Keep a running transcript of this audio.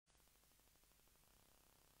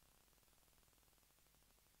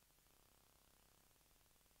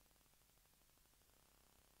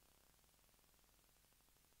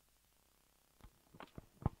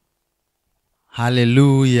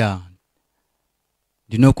Hallelujah.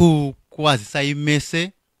 Ndinokukwazisai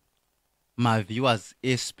mese my viewers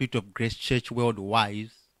a Spirit of Grace Church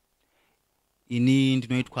worldwide. Ini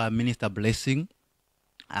ndinoitwa Minister Blessing.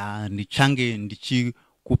 Ndichange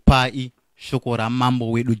ndichikupai shoko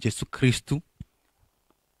ramambo wedu Jesu Kristu.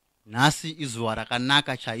 Nasi izuwa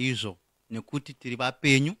rakanaka chaizvo nekuti tiri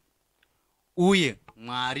vapenyu uye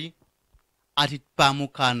Mwari atipa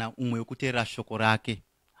mukana umwe wekuteerera shoko rake.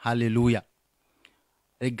 Hallelujah.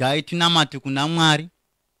 Regai tinamate kuna Mwari,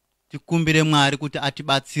 tikumbire Mwari kuti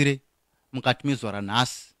atibatsire mukati mezuva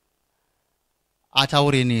ranhasi.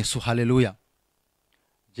 Ataure nesu. Hallelujah.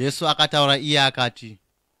 Jesu akataura iye akati,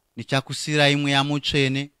 ndichakusirai mweya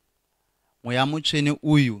mutsvene. Mweya mutsvene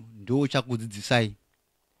uyu ndiwo uchakudzidzisai.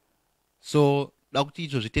 So da kuti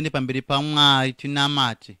izvo zvitende pamberi paMwari,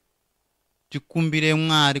 tinamate, tikumbire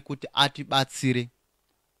Mwari kuti atibatsire,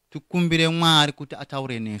 tikumbire Mwari kuti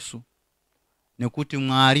ataure nesu, nekuti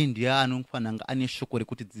Mwari ndiye anofanira ane shoko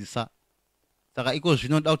rekutidzidzisa. Saka iko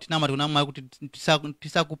zvino da kuti tinamate kuna Mwari kuti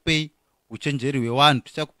tisakupei uchenjeri hwevanhu,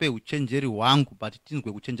 tisakupei uchenjeri hwangu, but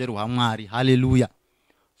tinzwe uchenjeri hwaMwari. Hallelujah.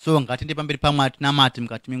 So ngatiende pamberi paMwari tinamate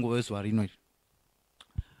mukati menguva yezuva rino.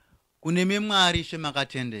 Kunemi Mwari Ishe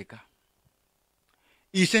makatendeka.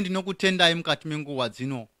 Ishe ndinokutendai mukati menguva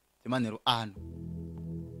dzino dzemanheru ano.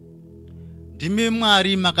 Ndimi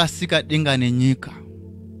Mwari makasika denga nenyika.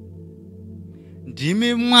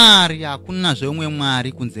 Ndimi Mwari, hakuna zvomwe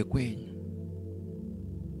Mwari kunze kwenyu.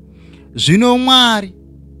 Zvino Mwari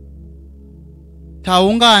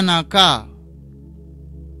taungana ka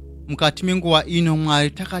mukati menguva ino Mwari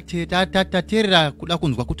tateerera kuda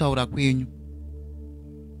kunzwa kutaura kwenyu.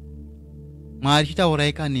 Mwari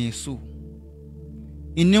chitaurai nesu.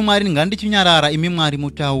 Ini Mwari ngandichinyarara, imi Mwari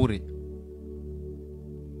mutaure.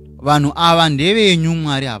 Vanhu ava ndevenyu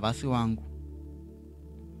Mwari, havasi wangu.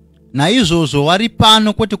 Naizvozvo vari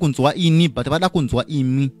pano kwete kunzwa ini, but vada kunzwa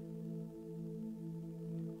imi.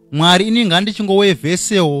 Mwari ini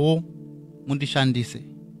ngandichingovhesewo mundishandise.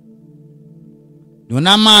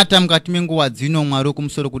 Ndonamata mukati menguva dzino Mwari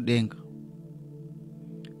wokumusoro kudenga.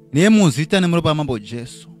 Nemuzita nemuropa ramambo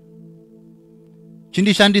Jesu.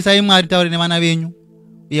 Chindishandisai Mwari, taure nevana venyu,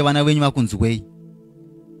 uye vana venyu vakunzwei.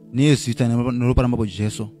 Nezita neropa ramambo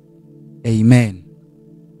Jesu. Amen.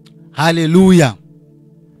 Hallelujah.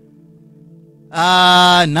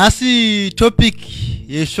 Nhasi topic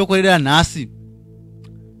yeshoko rera nhasi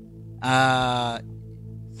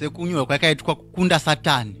sekunyorwa kwakaitwa Kukunda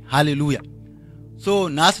Satani. Hallelujah. So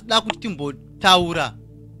nhasi da kuti timbotaura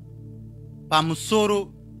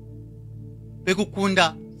pamusoro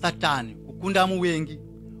pekukunda Satani, kukunda muwengi,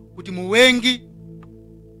 kuti muwengi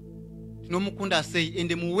tinomukunda sei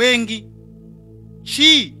ende muwengi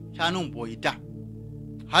chii chaanomboita.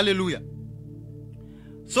 Hallelujah.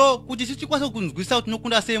 So kuti tichikwanisa kunzwisa kuti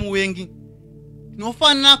tinokunda sei muwengi,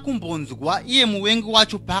 tinofanira kumbonzwa iye muwengi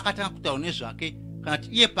wacho paakatanga kutaura nezvake, kana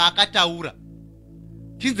kuti iye paakataura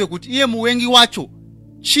tinzwe kuti iye muwengi wacho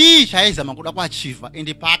chii chaizama kuda kwachiva,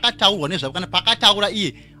 ende paakataurwa nezvake kana paakataura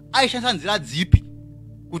iye aishandisa nzira dzipi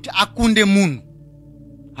kuti akunde munhu.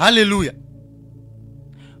 Hallelujah.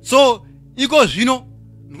 So iko zvino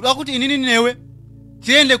ndikuda kuti inini newe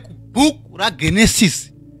tiende kubhuku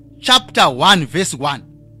raGenesis chapter 1 verse 1.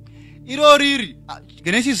 Iro riri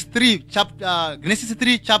Genesis 3 chapter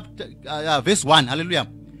verse 1. Hallelujah.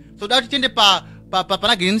 So da tiende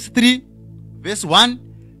pana Genesis 3 verse 1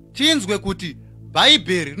 tinzwe kuti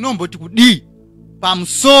Bhaibheri rinomboti kudii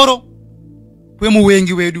pamusoro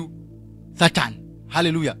pemuwengi wedu Satani.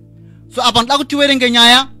 Hallelujah. So apa ndoda kuti tiwerenge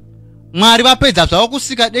nyaya. Mwari vapedza zvavo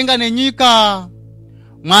kusika denga nenyika.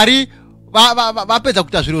 Mwari vapedza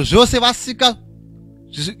kuita zviro zvose, vasika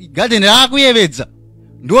garden rakuyevedza.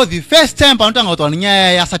 Ndo the first time panotanga kutaura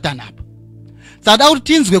nenyaya yaSatani apa. Saka da kuti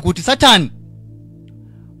tinzwe kuti Satani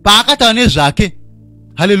paakataura nezvake,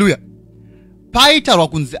 hallelujah, paitaurwa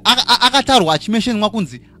kunzi akataurwa achimenshonwa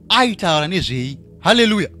kunzi aitaura nezvei.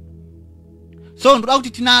 Hallelujah. So ndoda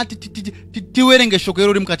kuti tiwerenge shoko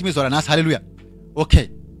iro riri mukati mezuva ranhasi. Hallelujah. Okay.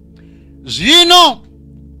 Zvino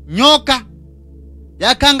nyoka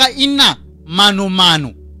yakanga ina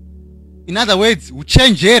mano, in other words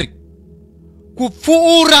uchenjeri,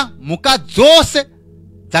 kupfuura mhuka dzose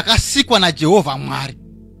dzakasikwa naJehovha Mwari.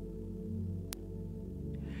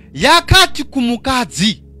 Yakati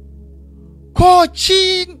kumukadzi,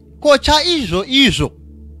 ko chaizvo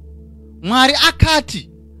Mwari akati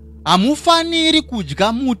hamufaniri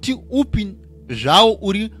kudya muti upi zvawo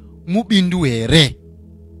uri mubindu here.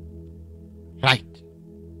 Right.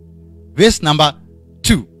 Verse number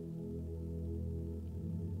 2.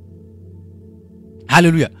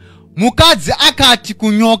 Hallelujah. Mukadzi akati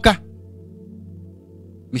kunyoka,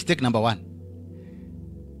 Mistake number 1.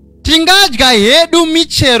 Tingadya hedu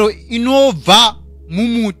michero inobva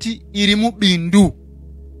mumuti iri mubindu.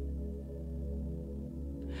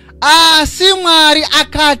 Asi Mwari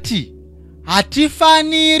akati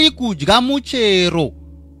hatifaniri kudya muchero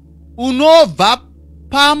unobva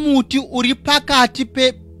pamuti uri pakati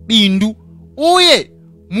pebindu, uye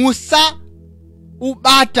musa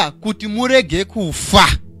ubata kuti murege kufa.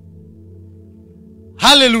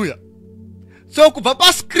 Hallelujah. So kubva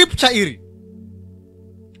pa scripture iri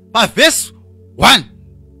pa verse 1.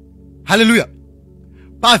 Hallelujah.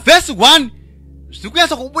 Pa verse 1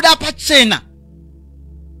 zvikuyasa kubuda pachena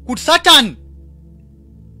kuti Satani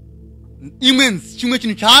chimwe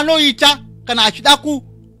chinhu chaanoita kana achida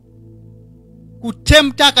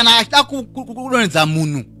kutempta kana achida kudonedza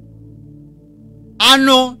munhu,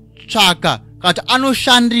 anotsvaka kana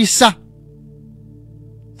anoshandisa,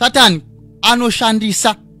 Satani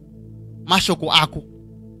anoshandisa mashoko ako.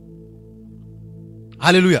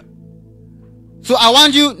 Hallelujah. So I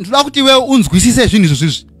want you, ndoda kuti wewe unzwisise zvinhu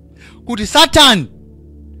izvozvi kuti Satani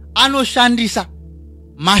anoshandisa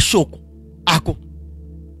mashoko ako.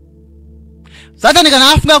 Satani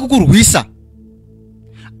kana afunga kukurwisa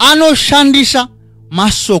anoshandisa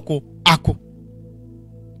mashoko ako.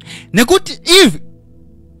 Nekuti Eve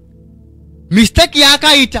mistake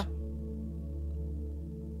yaakaita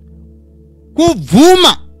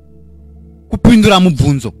kubvuma kupindura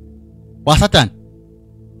mubvunzo wa Satani.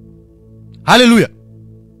 Hallelujah.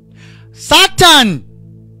 Satani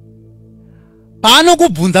paano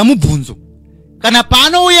kubvunza mubvunzo kana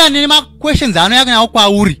paanouya nema questions anoya nawo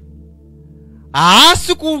kwauri,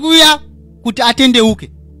 haasi kuuya kuti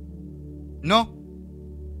atendeuke. No.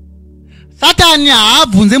 Satani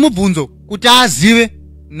haabvunze mubvunzo kuti azive.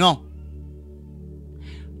 No.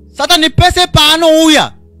 Satani pese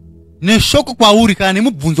paanouya neshoko kwauri kana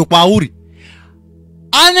nemubvunzo kwauri,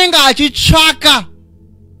 anenge achitsvaka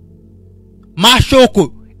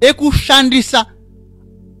mashoko ekushandisa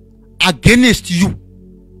against you.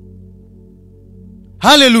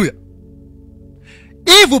 Hallelujah.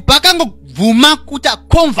 Eve pakangobvuma kuita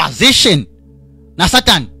conversation na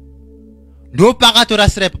Satani, ndo pakatora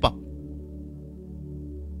srepa.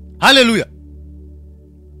 Hallelujah.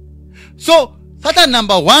 So Satani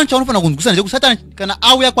number 1 chaunofana kunzwisisa ndechekuti Satani kana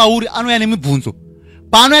auya kwauri anouya nemibvunzo.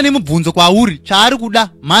 Paanouya nemibvunzo kwauri, chaari kuda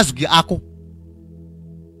mazwi ako.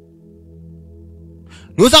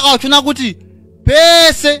 Ndosaka wachiona kuti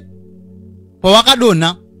pese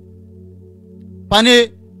pawakadonha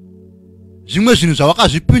pane zvimwe zvinhu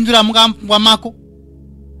zvawakazvipindura mukapfungwa mako,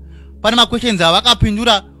 pane maquestions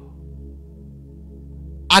awakapindura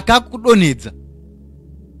akakudonhedza.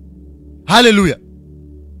 Hallelujah.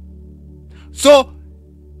 So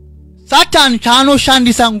Satani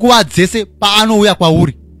chaanoshandisa nguva dzese paanouya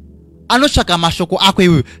kwauri, anotsvaka mashoko ako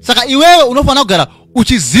iwewe. Saka iwewe unofanira kugara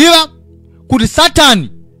uchiziva kuti Satani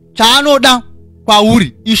chaanoda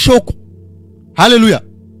kwauri ishoko. Hallelujah.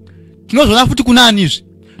 Tinozona futi kuna anizvi.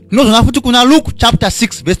 Tinozona futi kuna Luke chapter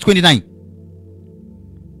 6 verse 29.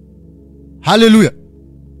 Hallelujah.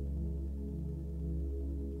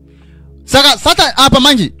 Saka Satani apa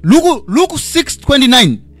manje Luke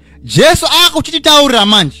 6:29 Jesu akuchitaurira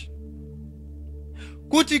manje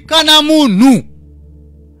kuti kana munhu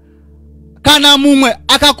kana mumwe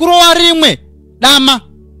akakurova rimwe dama,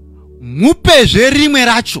 mupezve rimwe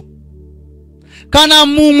racho. Kana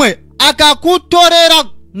mumwe akakutorera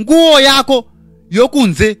nguo yako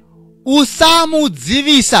yokunze,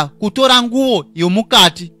 usamudzivisa kutora nguo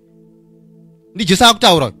yomukati. Ndi Jesu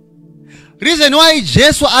akutaura. Reason why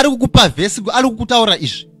Jesu ari kukupa vesi ari kukutaura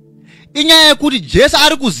izvi, inyaya yekuti Jesu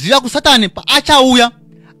ari kuziva kuti Satani achauya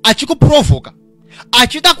achikuprovoka,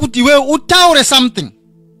 achita kuti wewe utaure something,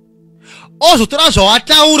 ozotora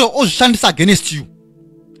zvawataura ozvishandisa against you.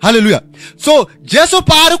 Hallelujah. So Jesu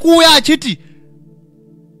paari kuuya achiti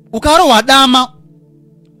ukarohwa dama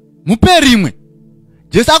mupe rimwe,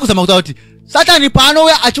 Jesu akuzama kutaura kuti Satani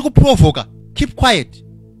paanouya achikuprovoka, keep quiet.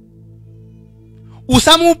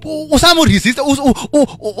 Usamuresist,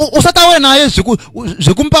 usataure naye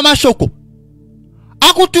zvekumupa mashoko.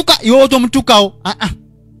 Akutuka iwe utomutukawo.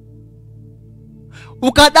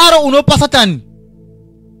 Ukadaro unopa Satani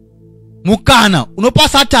mukana, unopa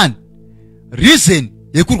Satani reason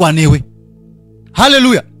yekurwa newe.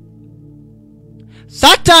 Hallelujah.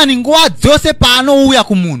 Satani nguva dzose paanouya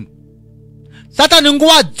kumunhu, Satani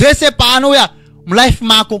nguva dzose paanouya mulife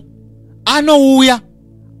mako, anouya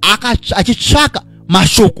achitsvaka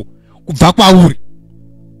mashoko kubva kwauri.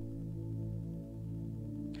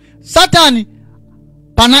 Satani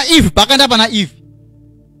pana Eve, pakaenda pana Eve,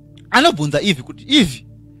 anobvunza Eve kuti Eve,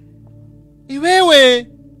 iwewe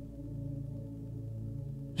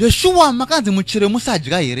Zveshuwa makanzi muchero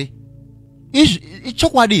musadya here?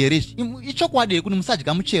 Ichokwadi here? Ichokwadi here kuti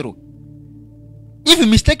musadya muchero? If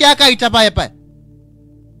mistake yakaita paya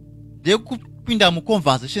ndekupinda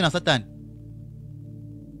muconversation naSatani.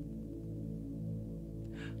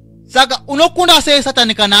 Saka unokunda sei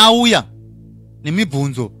Satani kana auya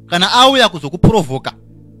nemibvunzo, kana auya kuzokuprovoka?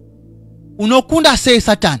 Unokunda sei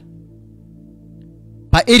Satani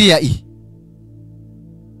pa area iyi?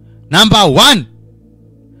 Number 1,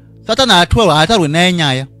 Satani hatarwe naye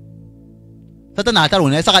nyaya. Satani hatarwe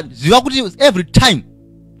naye. Saka ziva kuti every time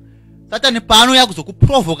Satani pano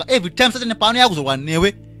yakuzokuprovoka, every time Satani pano yakuzorwa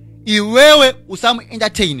newe, iwewe usamu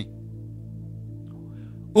entertain.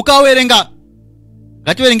 Ukawerenga,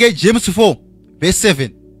 ngatiwerenge James 4 verse 7.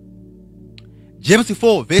 James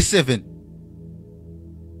 4 verse 7.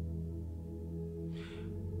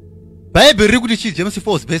 Bible riri kuti chi? James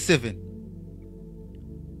 4 verse 7.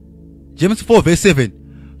 James 4 verse 7.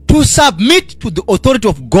 To submit to the authority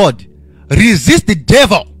of God, resist the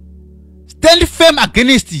devil, stand firm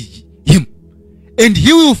against him, and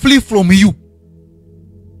he will flee from you.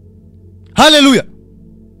 Hallelujah.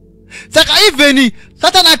 Saka even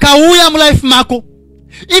Satan akauya mu life mako,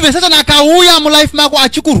 even Satan akauya mu life mako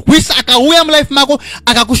achikurwisa, akauya mu life mako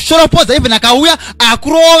akakushoropoza, even akauya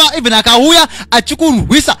akurowa, even akauya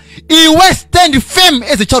achikurwisa, iwe stand firm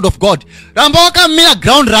as a child of God. Ramba wakamira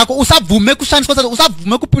ground rako, usabvume kushandiswa Satan,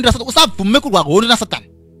 usabvume kupindura Satan, usabvume kurwa hondo na Satan.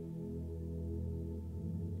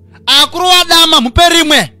 Akurowa dama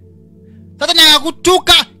muperimwe, Satan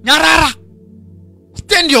akakutuka nyarara.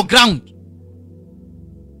 Stand your ground.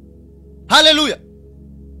 Hallelujah.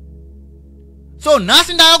 So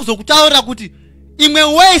nasi ndaka kuzokutaura kuti imwe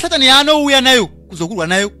way Satani yanouya nayo kuzokurwa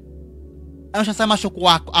nayo, anoshandisa mashoko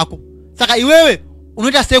ako. Saka iwewe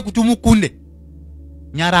unoita sei kuti umukunde?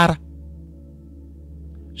 Nyarara.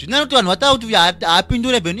 Zvinani kuti vanhu vataura kuti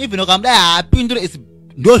haapindure, even ukamudai haapindure,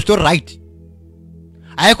 ndo zvitori right.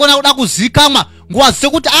 Haikona kuda kuzikamwa nguva dzese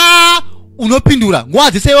kuti unopindura,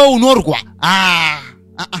 nguva dzese iwe unorwa.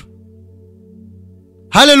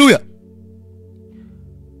 Hallelujah.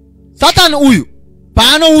 Satani uyu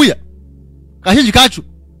paanouya kazhinji kacho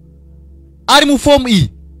ari mufomu iyi,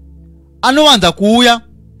 anowanza kuuya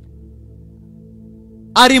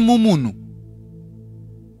ari mumunhu.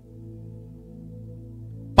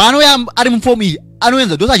 Paanouya ari mufomu iyi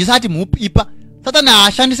anoenza ndosa achisati muipa. Satani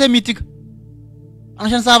haashandise mitika,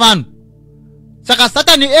 anoshandisa vanhu. Saka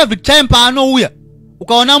Satani every time paanouya,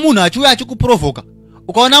 ukaona munhu achiuya achikuprovoka,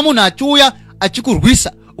 ukaona munhu achiuya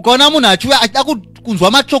achikurwisa, ukaona munhu achiuya achida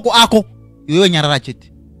kunzwa machoko ako, iwewe nyarara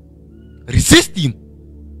chete. Resist him.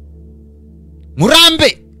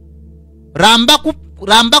 Murambe.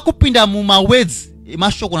 Ramba kupinda mumawords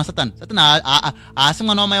emashoko na Satani. Satani haasi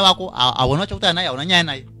mwana wamai wako, aona chakuta naye, aona nyaya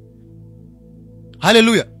naye.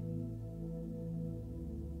 Hallelujah.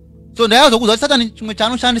 So ndayazo kuzwa Satani chimwe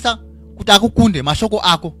chanoshandisa kuti akukunde mashoko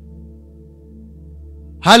ako.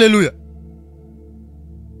 Hallelujah.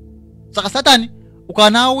 Saka Satani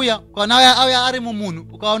ukaona auya ari mumunhu,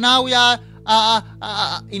 ukaona auya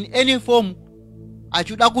in any form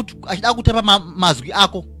achida kutapa mazwi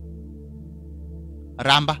ako,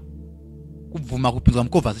 ramba kubvuma kupinda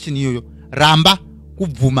muconversation iyoyo. Ramba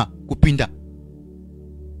kubvuma kupinda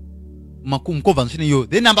muconversation iyoyo.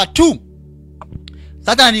 Then number 2,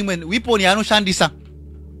 Satani imwe weapon yanoshandisa.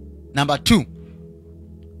 Number 2,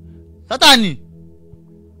 Satani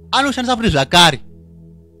anoshandisa kuti zvakare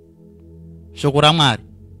shoko raMwari,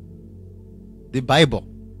 the Bible.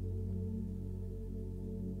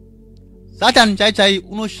 Satani chaichai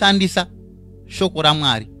unoshandisa shoko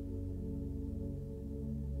raMwari.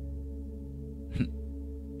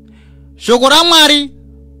 Shoko raMwari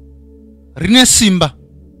rine simba.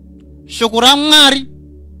 Shoko raMwari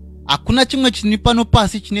hakuna chimwe chini pano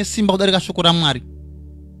pasi chine simba kudarika shoko raMwari.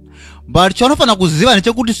 But chaunofana kuziva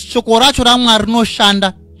ndechekuti shoko racho raMwari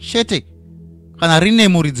rinoshanda chete kana rine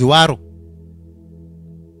muridzi waro.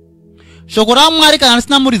 Shoko raMwari kana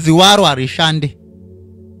risina muridzi waro harishande.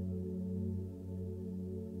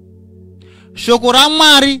 Shoko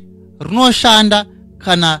raMwari rinoshanda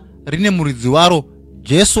kana rine muridzi waro,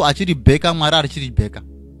 Jesu achiribheka, Mwari arichiribheka.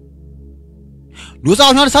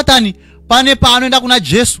 Ndosa kuti Satani pane paanoenda kuna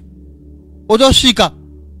Jesu, otosvika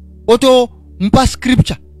otomupa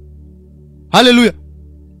scripture. Hallelujah.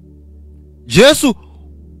 Jesu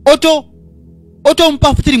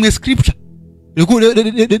otomupa futi rimwe scripture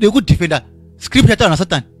rekudefenda scripture taana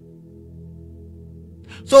Satani.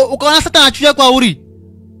 So ukaona Satani achiuya kwauri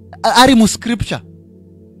ari muscripture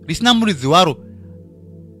risina muridzi waro,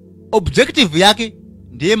 objective yake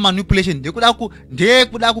ndeye manipulation,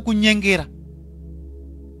 ndekuda kukunyengera.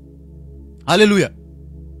 Hallelujah.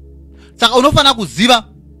 saka unofana kuziva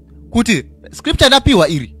kuti scripture ndapiwa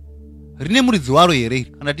iri rine muridzi waro here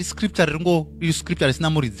kana kuti scripture iri scripture risina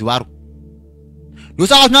muridzi waro.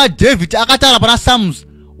 Ndosaka tuna David akataura pana Psalms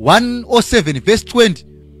 107 verse 20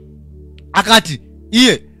 akati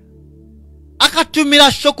iye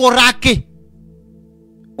akatumira shoko rake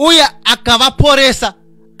uye akavaporesa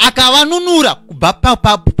akavanunura kubva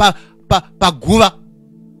paguva.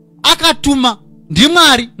 Akatuma ndi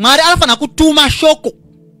Mwari. Mwari anofana kutuma shoko.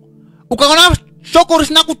 Ukaona shoko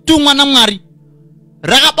risina kutumwa na Mwari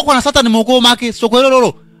rakabakwa na Satani muoko make, shoko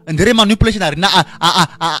iroro ndere manipulation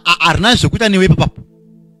arina zvekuita newe papapo.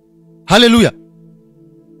 Hallelujah.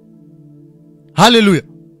 Hallelujah.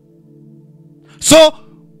 So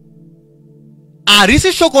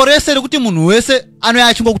arisi shoko rese rekuti munhu wese anoya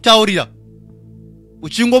achingokutaurira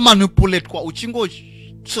uchingomanipulatewa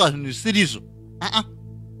uchingotsva zvinhu zvisirizo.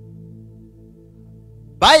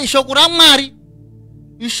 Bai shoko raMwari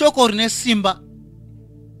ishoko rine simba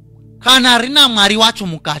kana rina Mwari wacho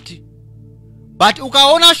mukati. But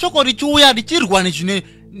ukaona shoko richiuya richirwa nechine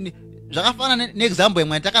zvakafanana neexample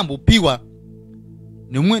imwe yatakambopiwa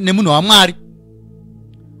nemunhu waMwari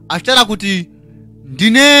achitaura kuti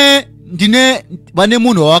ndine vane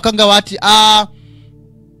munhu wakanga wati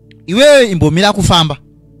iwewe imbomira kufamba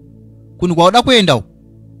kunhu kwauda kuenda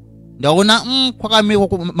ndaona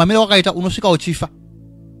mamira wakaita unosvika uchifa.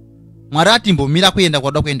 Mwari ati imbomira kuenda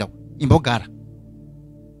kwauda kuenda imbogara.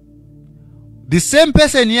 The same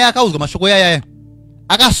person yeye akauzwa mashoko yaya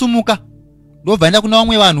akasumuka ndobva enda kuna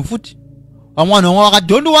vamwe vanhu futi. Vamwe vanhu vakati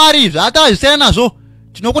don't worry zvatazvisiyana nazvo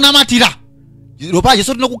tinokunamatira ropa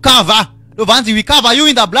Jesu tinokukava. Ndobva anzi we cover you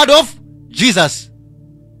in the blood of Jesus.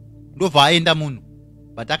 Ndobva aenda munhu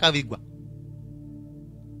but akavigwa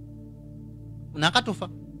nakatofa.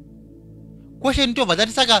 Question ndobva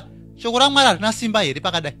dzati saka shoko raMwari harina simba here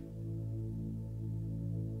pakadai?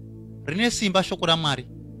 Rine simba shoko raMwari,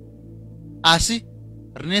 asi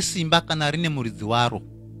rine simba kana rine muridzi waro,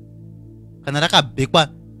 kana rakabhekwa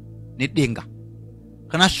nedenga.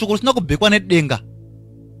 Kana shoko risina kubhekwa nedenga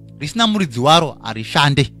risina muridzi waro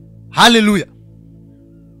harishande. Hallelujah.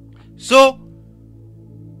 So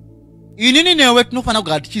inini newe tinofana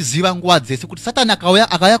kugara tichiziva nguva dzese kuti Satani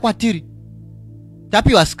akauya kwatiri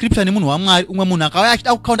tapiwa scripture nemunhu waMwari, umwe munhu akauya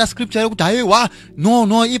achida kukaunda scripture yekuti haiwa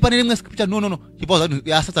no ipane rimwe scripture no chipauza kuti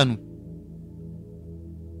Satani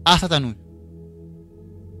Satani.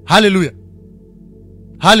 Hallelujah.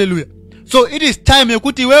 Hallelujah. So it is time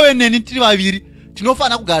yekuti wewe neni tiri vaviri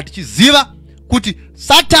tinofana kugara tichiziva kuti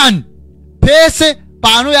Satani pese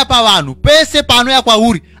paanoya pavanhu, pese paanoya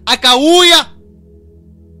kwauri, akauya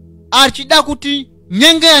achida kuti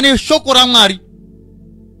nyengeya neshoko raMwari,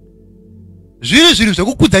 zviri zvinhu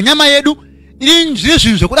zvekukudza nyama yedu, zviri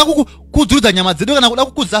zvinhu zvekuda kukudzurudza nyama dzedu kana kuda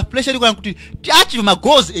kukudza flesh yedu kana kuti tiachive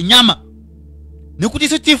magoals enyama nekuti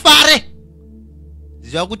isu tifare.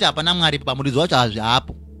 Ziva kuti hapana Mwari pamuridzi wacho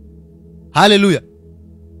hazvihapo. Hallelujah.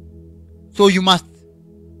 So you must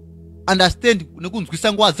understand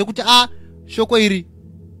nekunzwisa nguva dzekuti shoko iri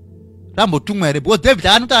rambotumwa here, because David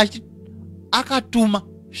anoti achiti akatuma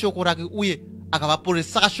shoko rake uye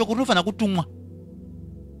akavaporesa. Saka shoko rinofana kutumwa.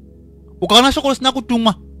 Ukaona shoko risina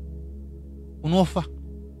kutumwa unofa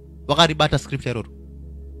wakaribata scripture iroro.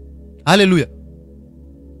 Hallelujah.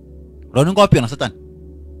 Raunenge wapiwa naSatani,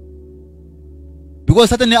 because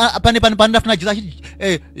Satani pane ndafuna Jesu achiti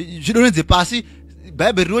zvidonedze pasi.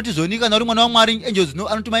 Bible rinoti zonika na uri mwana waMwari angels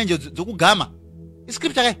anotuma angels dzokugama.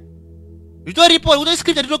 Iscripture kai ritoripo kuti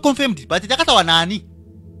scripture rito confirmed, but takatawa nani?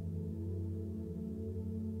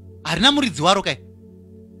 Harina muridzi waro kai.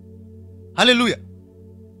 Hallelujah.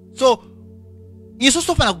 So isu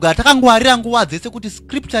tofana kugara takangwarira nguva dzese kuti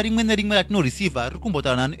scripture rimwe nerimwe ratinoreceiva riri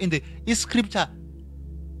kumbotaura nani ende iscripture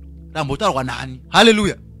rambotaurwa nani.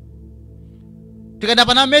 Hallelujah. Tikaenda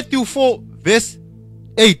pana Matthew 4 verse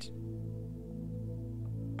 8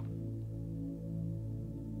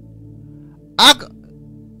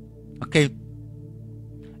 okay,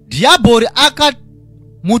 Diabori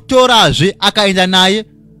akamutorazve akaenda naye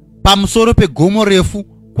pamusoro pegomo refu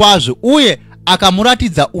kwazvo uye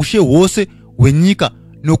akamuratidza ushe hwose hwenyika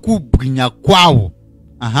nokubwinya kwawo.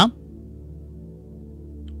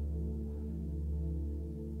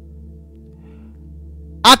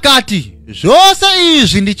 Akati zvose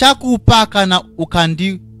izvi ndichakupa kana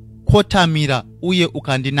ukandikotamira uye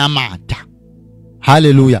ukandinamata.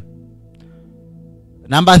 Hallelujah.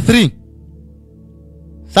 Number 3,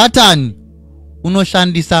 Satani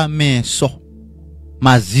unoshandisa meso,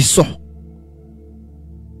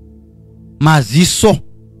 maziso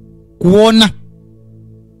kuona.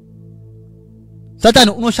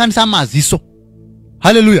 Satani unoshandisa maziso.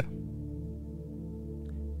 Hallelujah.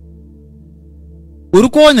 uri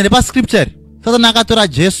kuona nepa scripture Satani akatora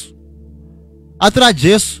Jesu, atora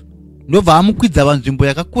Jesu ndobva amukwidza panzvimbo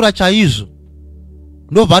yakakura chaizvo,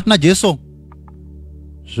 ndobva atina Jesu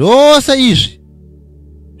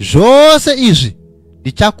zvose izvi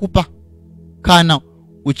ndichakupa kana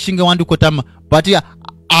uchinge wandikotama. But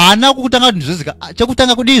haana kutanga kuzvizika,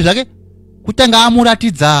 chekutanga kudii zvake, kutanga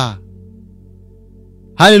amuratidza.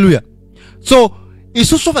 Hallelujah. So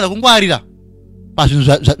isusu tofanira kungwarira pazvinhu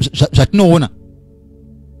zvatinoona.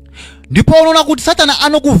 Ndipo unoona kuti Satani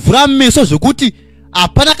anokuvhura meso zvekuti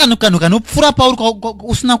hapana kanhu kanopfuura pauri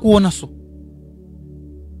usina kuona. So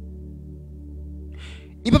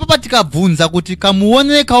ipapo patikabvunza kuti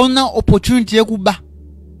kamuonere kaona opportunity yekuba,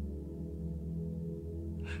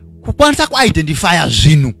 kukwanisa kuidentifya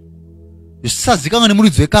zvinhu zvisisazikanwa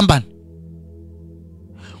nemuridzi wekambani,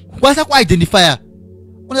 kukwanisa kuidentifya.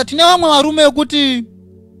 Kuna tine vamwe varume wekuti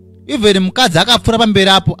even mukadzi akapfuura pamberi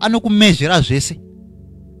apo anokumezhera zvese,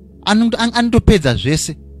 anotopedza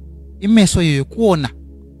zvese, imeso iyo kuona.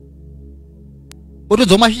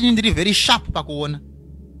 Otodzoka mashini ndiri very sharp pakuona,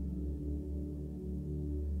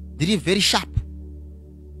 ndiri very sharp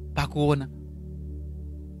pakuona.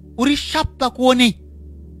 Uri sharp pakuonei?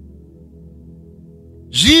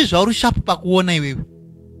 Zvii zvauri sharp pakuona iwewe?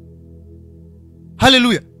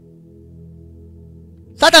 Hallelujah.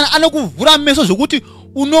 Satani anokuvhura meso zvokuti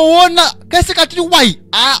unoona kese katiri wai,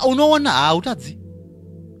 unoona utadzi.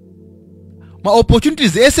 Ma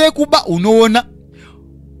opportunities ese ekuba unoona.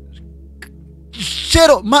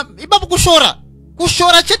 Chero ipapo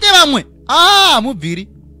kushora chete vamwe mubviri,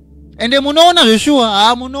 ende munoona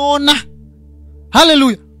zveshuwa munoona.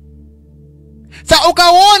 Hallelujah. Sa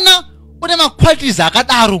ukaona une maqualities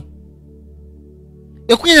akadaro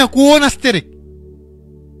ekunyanya kuona sterek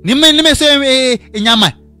nimeso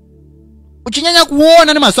enyama, uchinyanya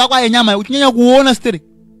kuona nemaso ako enyama, uchinyanya kuona sterek,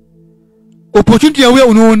 opportunity yauya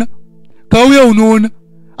unoona, kauya unoona,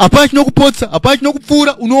 hapana chinokupotsa, hapana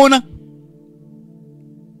chinokupfuura, unoona.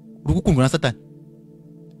 Uri kukundwa naSatani.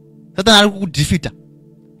 Satani ari kukudefeata,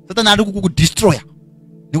 Satani ari kukudestroya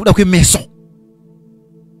nekuda kwemeso.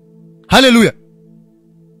 Hallelujah.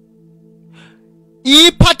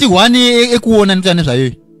 Ipati 1 ekuona ndita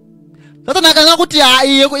nezvayo. Satani akanga kuti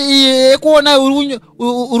ekuona uri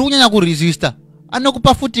kunyanya kuresista,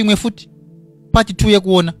 anokupa futi imwe futi pati 2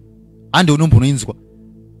 yekuona, hande unombonoinzwa.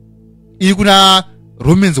 Iri kuna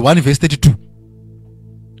Romans 1:32.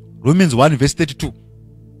 Romans 1:32.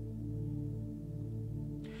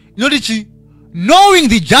 Inoti, knowing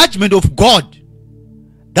the judgment of God,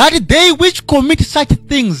 that they which commit such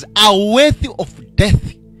things are worthy of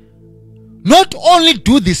death, not only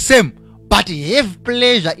do the same, but have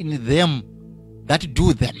pleasure in them that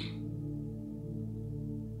do them.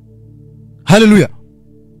 Hallelujah.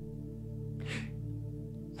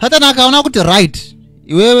 Satani akaona kuti right,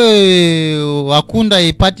 iwewe wakunda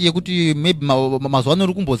ipati yekuti maybe mazuva ano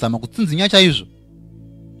uri kumbozama kutsinzinya chaizvo,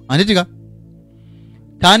 handitika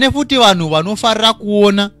tane futi vanhu vanofarira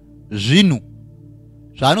kuona zvinhu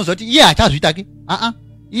zvaanoziva kuti iye hachazviitake,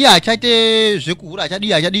 iye hachaite zvekuhura,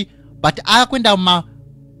 hachadi, but akuenda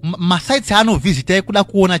masites aanovhizita ekuda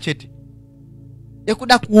kuona chete,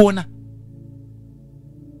 ekuda kuona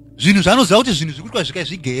zvinhu zvaanoziva kuti zvinhu zvikuitwa zvika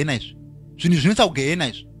zvigehena izvi, zvinhu zvinoisa kugehena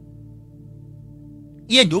izvi,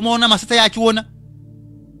 iye ndio maona masita yachiona.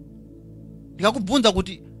 Ndikakubvunza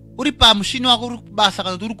kuti uri pamushini wako uri kubasa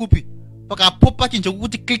kana uri kupi, pakapopa chinhu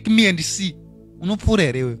chekuti click me and see, unopfuura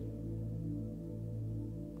here wewe?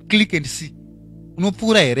 Click and see,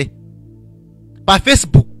 unopfuura here?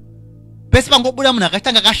 PaFacebook pese pangobuda munhu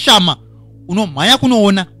akatanga akashama, unomhanya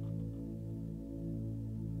kunoona.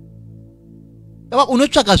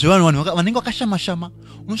 Unotsvaka zvevanhu vanenge vakashama-shama,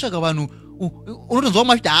 unotsvaka vanhu, unotonzwa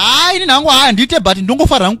machiti ini nangu handite, but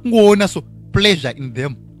ndongofarira kungoona, so pleasure in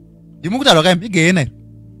them. Ndimukuti rwakaimba igehena iri,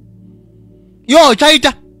 iwo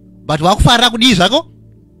uchaita, but wakufarira kudii zvako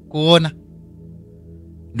kuona.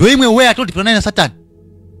 Ndo imwe way atodipirana naSatani.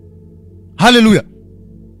 Hallelujah.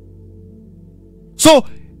 So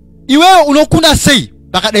iwewe unokunda sei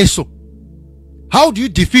pakadai so? How do you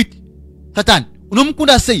defeat Satani?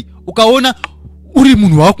 Unomukunda sei ukaona uri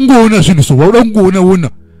munhu wakungoona zvinhu so, wauda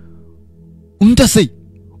kungoona, unoita sei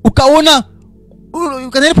ukaona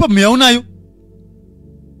kana iri pamheya unayo,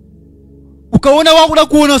 ukaona wakuda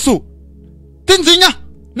kuona so? Tinzinya,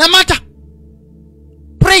 namata,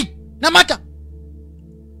 pray, namata.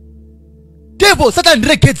 Devil, Satani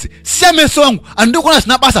ndiregedze, siya meso wangu, andiri kuona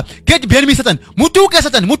zvina basa, get behind me Satani, mutuke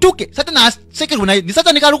Satani, mutuke. Satani haasekerwe naye, ni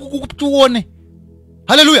Satani kari kutione.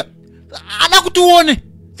 Hallelujah. Ada kutione.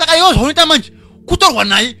 Saka iwo zvaunoita manje, kutorwa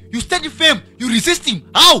naye, you stand firm, you resist him.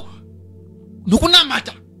 How?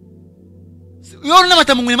 Nokunamata. Yo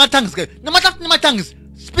namata mumwe matangs kai. Namata matangs.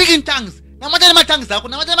 Speak in tongues. Namata matangs ako.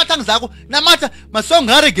 Namata matangs ako. Namata masong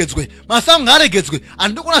haregetswe. Masong haregetswe.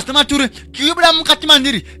 Andukuna stamature. Chiyubula mukati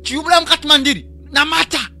mandiri. Chiyubula mukati mandiri.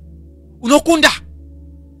 Namata. Unokunda.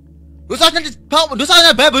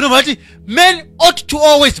 Those Bible know men ought to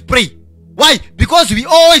always pray. Why? Because we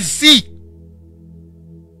always see.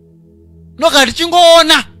 No gari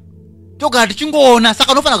chingona. To gari chingona.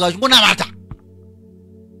 Saka nofana gari chingona mata.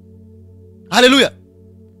 Hallelujah.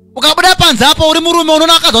 Ukabuda panza hapo uri murume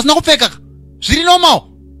unoona akazi asina kupfeka. Zviri normal.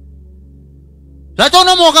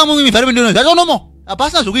 Zvatonomo kama mimi environment ino. Zvatonomo.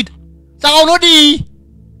 Apasina zvokuita. Saka unodi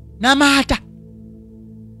namata.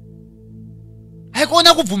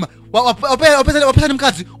 Haikuona kubvuma. Wapesa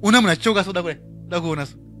mukadzi una munhu achichoka soda kure. Da kuona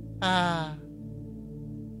so.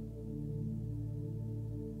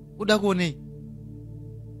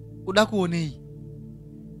 Uda kuonei.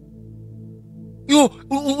 Yo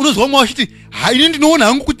unozwa mwa wachiti haini ndinoona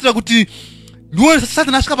hangu kutira kuti ndione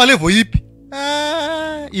Satani asvika pa level ipi.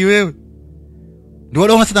 Iwewe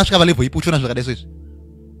ndiwada una Satani asvika pa level ipi uchiona zvakadai so izvi.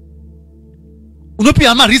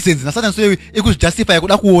 Unopiwa ma reasons na Satani so ekuzvijustify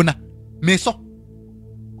kuda kuona meso.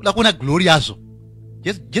 Kuda kuona glory yazo.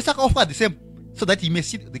 Just akaoffer the same so that he may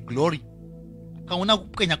see the glory. Kaona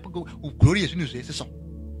kupenya glory yezvinhu zvese so.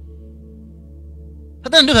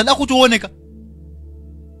 Satani ndo zvada kutooneka.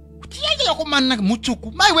 Kuti yakomana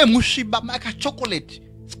mutsvuku maiwe musviba maka chocolate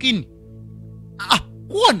skin.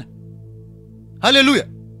 Kuona. Hallelujah.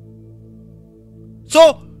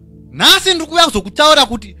 So nasi ndikuya kuzokutaura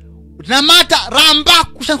kuti namata ramba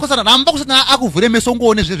kushandiswa Satani, ramba kusatana akuvhure meso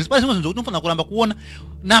ngoone zvizvi pari zvimwe zvinhu zvokuti unofanira kuramba kuona.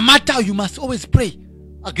 Namata you must always pray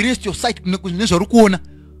against your sight nezvauri kuona.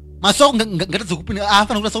 Masoko ngatadze kupinda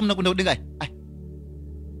afana kuti asomuna kunda kudenga.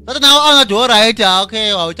 Satani anati alright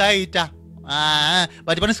okay wauchaita.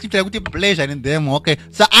 But pane scripture yakuti pleasure in them. Okay.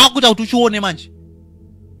 Sa akuta kuti uchione manje.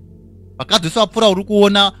 Vakadzi vese vapfura uri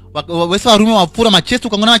kuona, vese varume vapfura machest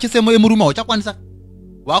ukangona machest emurume uchakwanisa.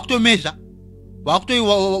 Wakutomezha.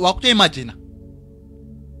 Wakutoimagina.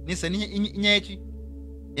 Niseni inyaya yechi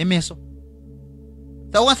emeso.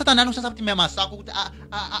 Saka Satani anoshandisa kuti masako kuti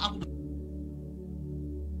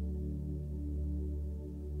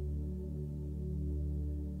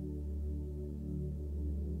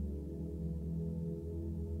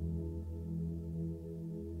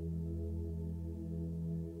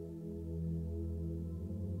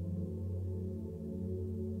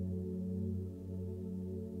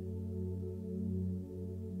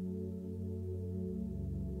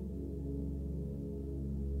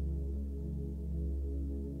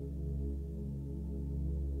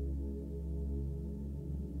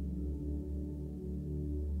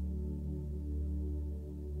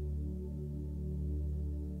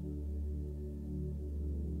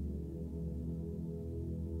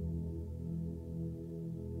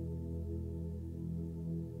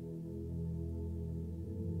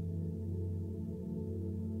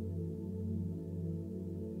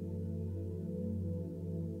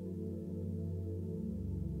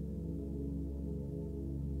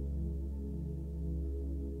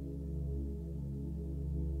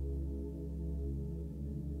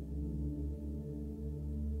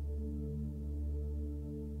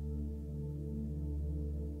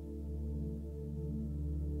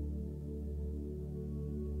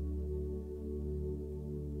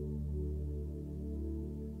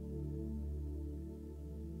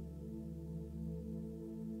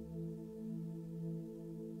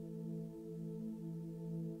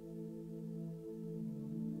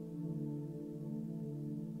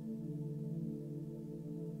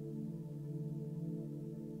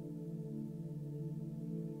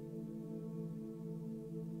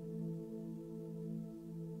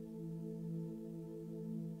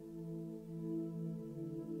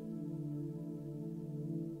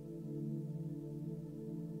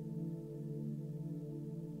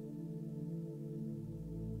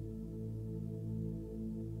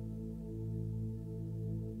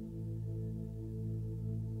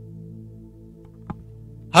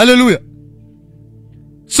Hallelujah.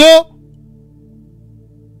 So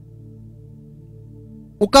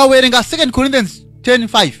ukawerenga 2 Corinthians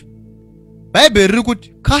 10:5 Bible riri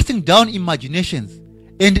kuti casting down imaginations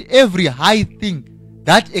and every high thing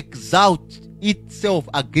that exalts itself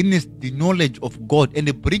against the knowledge of God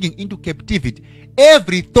and bringing into captivity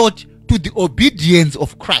every thought to the obedience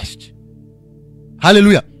of Christ.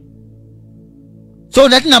 Hallelujah. So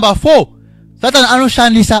that number 4 Satani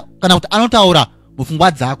anoshandisa kana kuti anotaura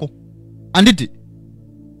mufungwa dzako. Anditi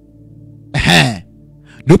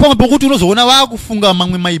ndopamwe pokuti unozoona vakufunga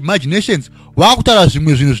mamwe my imaginations, vakutaura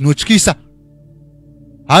zvimwe zvinhu zvinotyisa.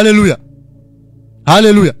 Hallelujah.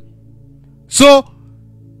 Hallelujah. So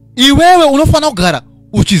iwewe unofana kugara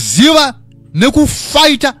uchiziva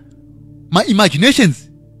nekufighta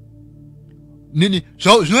ma-imaginations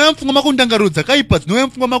zvinouya mupfungwa mako ndangariro dzakaipa dzinouya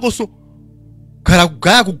mupfungwa mako. So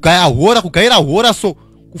kugaya hora, kugaira hora, so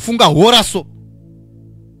kufunga hora, so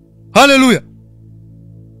haleluya.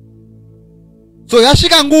 So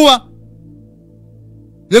yasvika nguva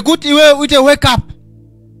yekuti iwe uite wake up,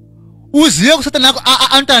 uzive kuti Satani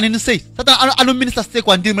anotaura neni sei, Satani anominista sei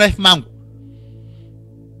kwandiri mulife mangu.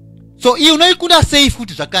 So iye unoikunda sei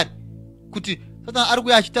futi zvakare kuti Satani ari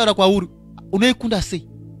kuuya achitaura kwauri, unoikunda sei,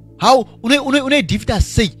 how unoidhifita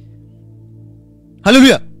sei.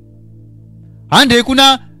 Haleluya. Handei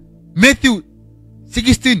kuna Matthew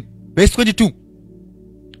 16 verse 22.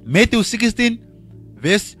 Matthew 16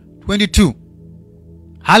 verse 22.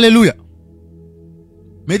 Hallelujah.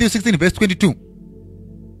 Matthew 16 verse 22.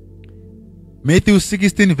 Matthew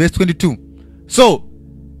 16 verse 22. So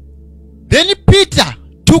then Peter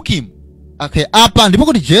took him. Okay, apa ndipo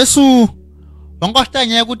kuti Jesu vangashita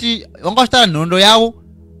nyaya kuti vangashita nhondo yavo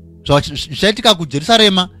zvichaitika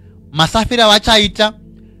kuJerusarema, masafira vachaita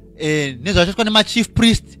nezvachaitwa nemachief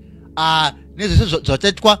priest, nezvese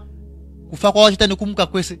zvachaitwa kufa kwavo vachaita nekumuka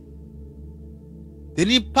kwese.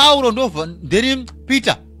 Then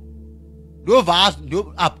Peter ndobva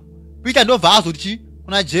azoti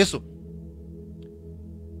kuna Jesu.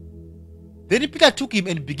 Then Peter took him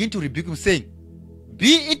and began to rebuke him, saying,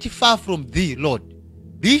 Be it far from thee, Lord,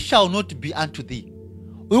 this shall not be unto thee.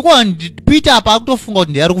 Peter apa akutofunga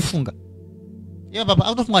kuti ndiye ari kufunga. Papa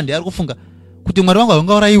akutofunga ndiye ari kufunga kuti Mwari wangu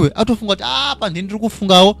aungaura iwe, atofunga kuti apa ndini ndiri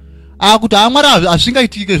kufungawo, kuti Mwari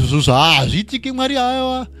hazvingaitike izvozvo, hazviitike Mwari,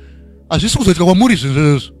 hazvisi kuzoitika kwamuri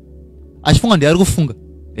izvozvo, achifunga ndiye ari kufunga.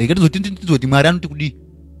 Ngatizoti Mwari anoti kudii.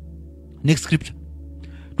 Next scripture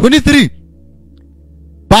 23.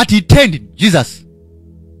 But he turned, Jesus,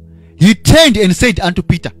 he turned and said unto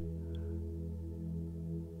Peter,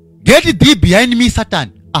 Get thee behind me,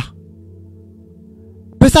 Satan.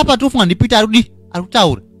 Pesa apa tofunga ndi Peter ari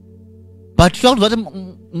kutaura, but tinokuti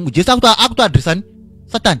Jesu akutoadresani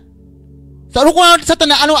Satani. Saka kuona kuti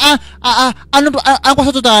Satani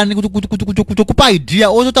anokwanisa kutokupa idea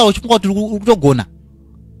ototaura uchifunga kuti uri kutogona.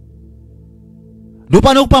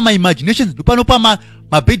 Ndopanokupa ma-imaginations, ndopanokupa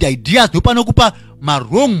ma-bad ideas, ndopanokupa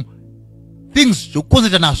ma-wrong things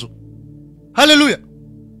zvokukonzerta nazvo. Hallelujah.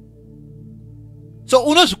 So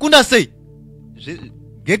unozvikunda sei?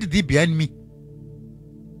 Get thee behind me.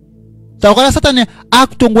 Saka kana Satani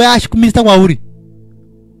akutongoya achikuminista kwauri,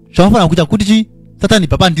 zvaunofanira kuita kuti chii? Satani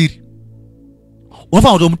bva pandiri.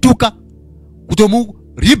 Unofanira kutomutuka,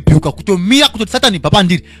 kutomurebuka, kutomira kutoti Satani bva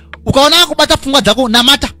pandiri. Ukaona akubata pfungwa dzako,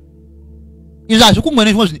 namata. Izvi hazvikungwa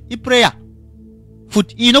nezvimwe zvinhu, iprayer.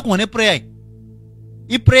 Futi iyi inokungwa neprayer.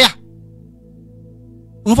 Iprayer.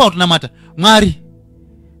 Unofanira kutonamata. Mwari,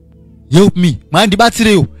 help me. Mwari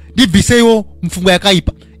ndibatsireiwo, ndibviseiwo mupfungwa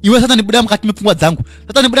yakaipa. Iwe Satani buda mukati mepfungwa dzangu.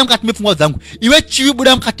 Satani buda mukati mepfungwa dzangu. Iwe chiwi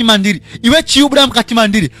buda mukati mandiri. Iwe chiwi buda mukati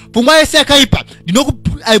mandiri. Pfungwa yese yakaipa.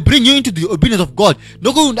 I bring you into the obedience of God.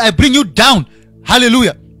 I bring you down.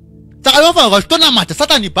 Hallelujah. Saka inofanira kutonamata.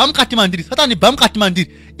 Satani bva mukati mandiri. Satani bva mukati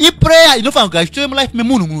mandiri. Iprayer inofanira kugara ichitore mulife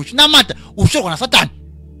memunhu uchinamata uchishorwa naSatani.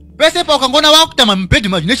 Pese paukangona wakutama mubad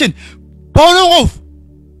imagination,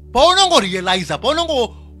 paunongorealiza,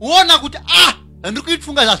 paunongoona kuti ndiri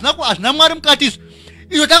kuitfunga hazvina Mwari mukati izvo,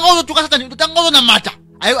 izvo tanga uzotuka Satani, tanga uzonamata.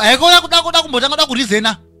 Haikuona kuda kumbotanga kuda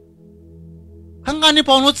kurizena. Kangani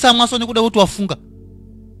paunotsamwa so nekuda kuti wafunga.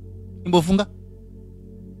 Imbofunga.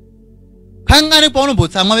 Kangani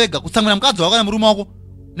paunombotsamwa wega, kutsamwira mukadzi wako nemurume wako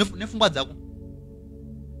nepfungwa dzako.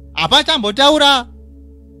 Apa chambotaura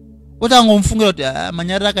utangomfungira kuti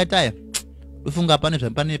manyarira akaita aya ufunga pane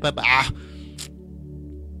zvapane papa,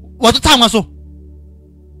 watotsamwa so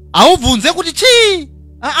haubvunze kuti chii,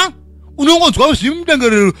 unongonzwa zviri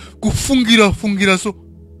mudengerero kufungira so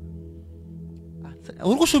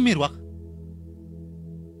uri kushumirwa.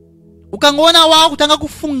 Ukangoona wakutanga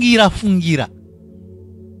kufungira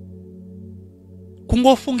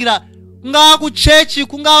kungofungira, kungava kuchechi,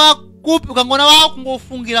 kungava kupi, ukangoona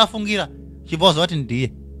wakungofungira chibva zvati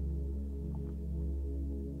ndiye.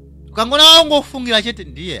 Ukangoona wakungofungira chete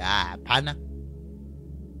ndiye, hapana.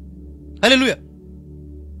 Hallelujah.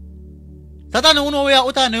 Satani unouya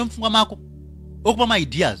utava newe mupfungwa mako okupa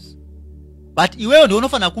ma-ideas, but iwewe ndiwe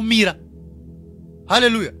unofanira kumira.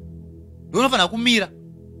 Hallelujah. Ndiwe unofanira kumira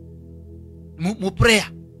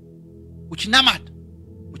muprayer, uchinamata,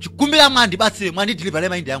 uchikumbira Mwari ndibatsire, Mwari ndidhilivhare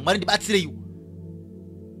mind yangu, Mwari ndibatsire iwe.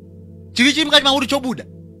 Chivi chiri mukati mauri chobuda.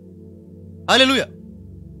 Hallelujah.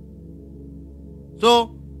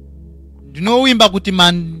 So ndinowimba kuti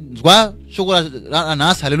manzwa shoko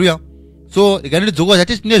ranhasi. Hallelujah. So ikanidzoka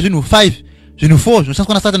chati tine zvinhu 5 zvinhu 4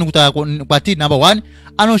 zvinoshandiswa naSatani kuti kwatiri. Number 1,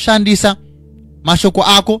 anoshandisa mashoko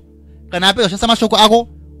ako. Kana apedza kushandisa mashoko ako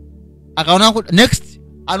akaona kuti next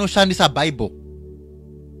anoshandisa Bible.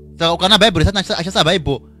 Saka ukana Bible Satani ashandisa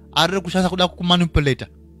Bible ari kushandisa kuda kumanipulate.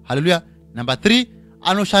 Hallelujah. Number 3,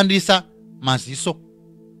 anoshandisa maziso.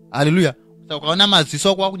 Hallelujah. Saka ukaona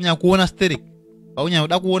maziso kwa kunyanya kuona sterek. Paunyanya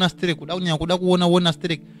kuda kuona sterek, kuda kuona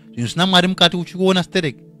sterek. Zvinhu zvisina Mwari mukati uchikuona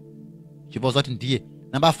sterek. Chibva zati ndiye.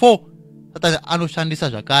 Number 4, Satani anoshandisa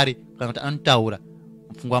zvakare kana kuti anotaura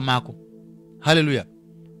mupfungwa mako. Hallelujah.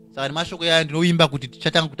 Saka nemashoko aya ndinoimba kuti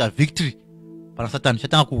tichatanga kuita victory pana Satani,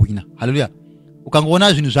 tichatanga kuwina. Hallelujah.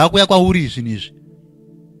 Ukangoona zvinhu zvako yakwauri zvinhu izvi,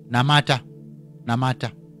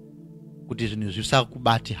 namata kuti zvinhu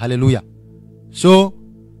zvisakubati. Hallelujah. So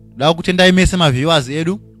ndava kutendai mese maviewers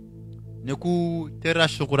edu nekuteerera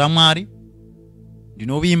shoko raMwari.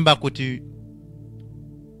 Ndinovimba kuti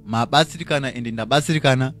mabatsirikana ende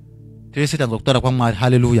ndabatsirikana tese tanzwa kutaura kwaMwari.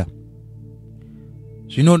 Hallelujah.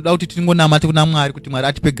 Zvino ndoda kuti tingonamate kuna Mwari kuti Mwari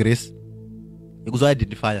atipe grace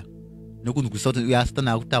yekuzoidentifya nekunzwisisa kuti uya Satani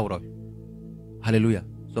akutaura. Hallelujah.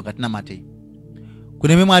 So ngatinamatei.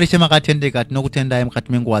 Kune Mwari chemakatendeka, tinokutendai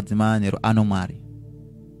mukati menguva dzimanheru ano Mwari.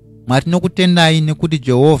 Mwari tinokutendai nekuti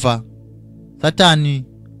Jehovha Satani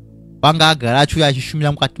vanga agara achiuya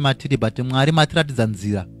achishumira mukati matiri, but Mwari matiratidza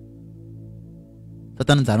nzira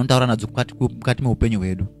Satani dzanotaura nadzo mukati meupenyu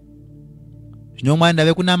hwedu. Zvino Mwari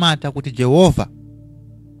ndave kunamata kuti Jehovha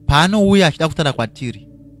paanouya achida kutaura kwatiri,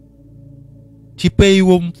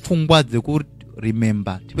 tipeiwo pfungwa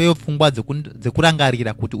dzekuremember, tipeiwo pfungwa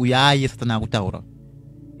dzekurangarira kuti uya aye Satani akutaura.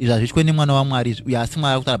 Izvi hazvitwe nemwana waMwari, uya asi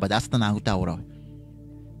Mwari akutaura but Satani akutaura.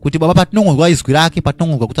 Kuti Baba patinongonzwa izwi rake,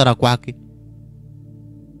 patinongonzwa kutaura kwake,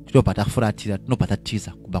 tinobva tafuratira, tinobva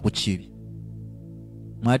tatiza kubva kuchivi.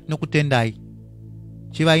 Mwari tinokutendai,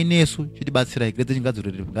 chivai nesu, chitibatsirai, grace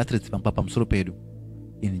ngadziridze pamusoro pedu.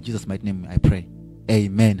 In Jesus' mighty name I pray.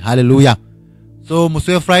 Amen. Hallelujah. So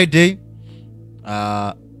musi weFriday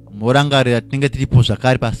morangarira tinenge tiripo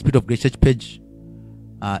zvakare pa Spirit of Grace Church page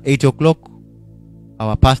 8 o'clock.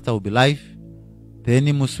 Our pastor will be live.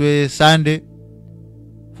 Then musi weSunday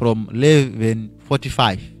from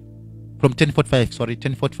 11:45, from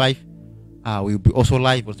 10:45 we will be also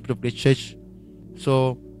live on Spirit of Grace Church.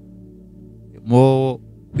 So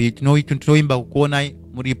tinoimba kukuonai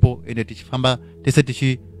muripo ende tichifamba tese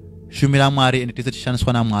tichishumira Mwari ende tese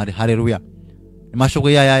tichishandiswa naMwari. Hallelujah. Nemashoko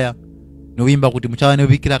iyaya noimba kuti muchava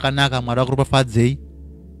nevhiki rakanaka, Mwari vakuropafadzei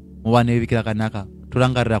muva nevhiki rakanaka.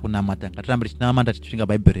 Torangarira kunamata, ngatirambe tichinamata tichinga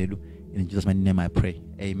Bhaibheri redu. In Jesus' mighty name I pray.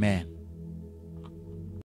 Amen.